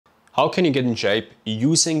How can you get in shape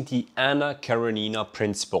using the Anna Karenina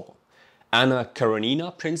principle? Anna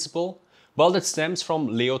Karenina principle? Well, that stems from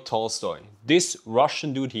Leo Tolstoy. This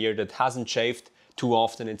Russian dude here that hasn't shaved too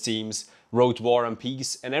often, it seems, wrote War and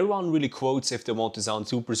Peace, and everyone really quotes if they want to sound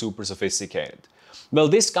super sophisticated. Well,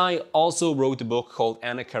 this guy also wrote a book called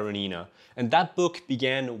Anna Karenina, and that book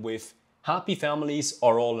began with happy families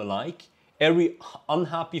are all alike. Every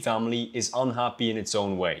unhappy family is unhappy in its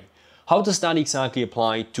own way. How does that exactly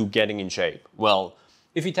apply to getting in shape? Well,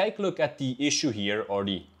 if you take a look at the issue here, or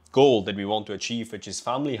the goal that we want to achieve, which is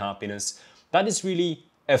family happiness, that is really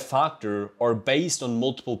a factor or based on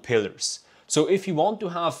multiple pillars. So if you want to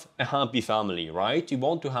have a happy family, right, you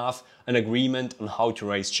want to have an agreement on how to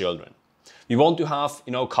raise children. We want to have,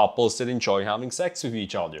 couples that enjoy having sex with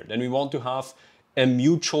each other. Then we want to have a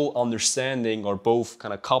mutual understanding, or both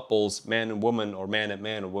kind of couples, man and woman, or man and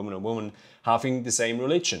man, or woman and woman, having the same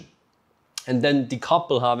religion. And then the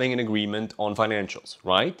couple having an agreement on financials,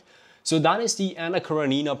 right? So that is the Anna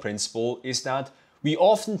Karenina principle, is that we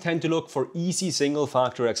often tend to look for easy single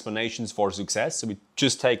factor explanations for success. So we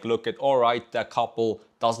just take a look at, all right, that couple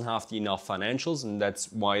doesn't have enough financials and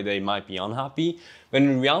that's why they might be unhappy. When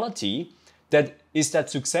in reality, that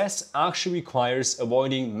success actually requires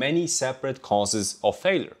avoiding many separate causes of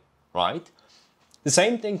failure, right? The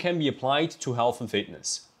same thing can be applied to health and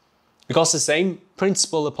fitness, because the same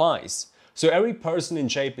principle applies. So every person in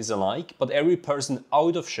shape is alike, but every person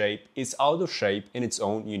out of shape is out of shape in its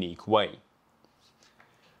own unique way.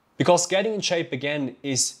 Because getting in shape again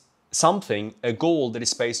is a goal that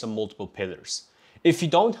is based on multiple pillars. If you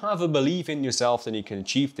don't have a belief in yourself that you can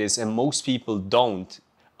achieve this, and most people don't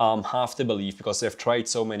have the belief because they've tried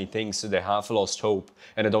so many things, so they have lost hope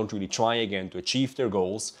and they don't really try again to achieve their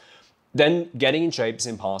goals, then getting in shape is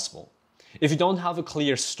impossible. If you don't have a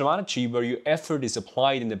clear strategy where your effort is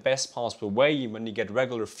applied in the best possible way, when you get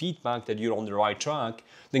regular feedback that you're on the right track,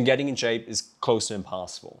 then getting in shape is close to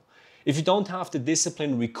impossible. If you don't have the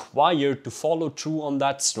discipline required to follow through on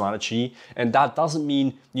that strategy, and that doesn't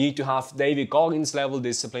mean you need to have David Goggins level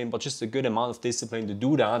discipline, but just a good amount of discipline to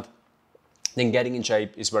do that, then getting in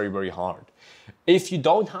shape is very hard. If you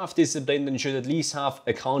don't have discipline, then you should at least have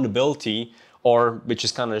accountability, or which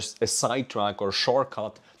is kind of a sidetrack or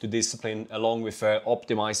shortcut to discipline, along with an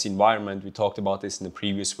optimized environment. We talked about this in the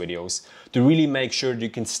previous videos, to really make sure that you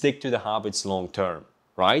can stick to the habits long term,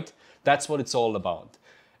 right? That's what it's all about.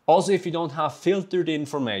 Also, if you don't have filtered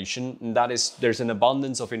information, and that is, there's an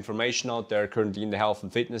abundance of information out there currently in the health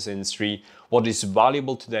and fitness industry, what is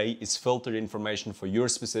valuable today is filtered information for your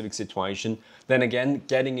specific situation, then again,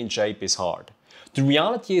 getting in shape is hard. The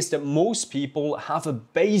reality is that most people have a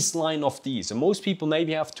baseline of these, and most people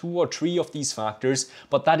maybe have 2 or 3 of these factors,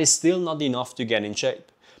 but that is still not enough to get in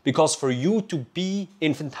shape. Because for you to be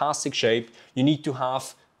in fantastic shape, you need to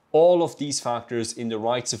have all of these factors in the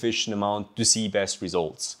right sufficient amount to see best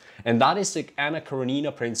results. And that is the Anna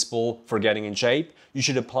Karenina principle for getting in shape. You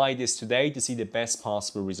should apply this today to see the best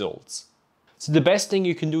possible results. So the best thing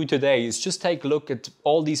you can do today is just take a look at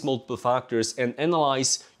all these multiple factors and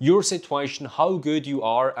analyze your situation, how good you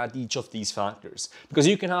are at each of these factors. Because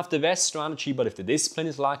you can have the best strategy, but if the discipline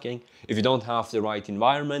is lacking, if you don't have the right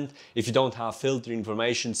environment, if you don't have filtered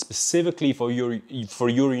information specifically for your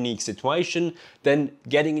unique situation, then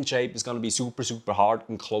getting in shape is going to be super hard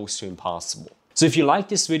and close to impossible. So if you like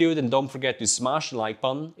this video, then don't forget to smash the like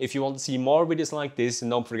button. If you want to see more videos like this, then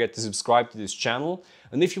don't forget to subscribe to this channel.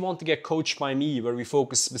 And if you want to get coached by me, where we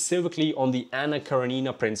focus specifically on the Anna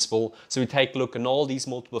Karenina principle, so we take a look at all these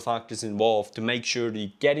multiple factors involved to make sure that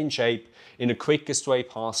you get in shape in the quickest way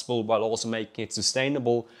possible while also making it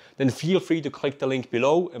sustainable, then feel free to click the link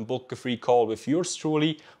below and book a free call with yours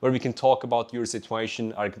truly, where we can talk about your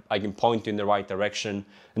situation. I can point you in the right direction,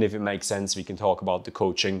 and if it makes sense, we can talk about the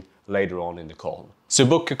coaching later on in the call. So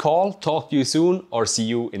book a call, talk to you soon, or see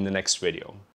you in the next video.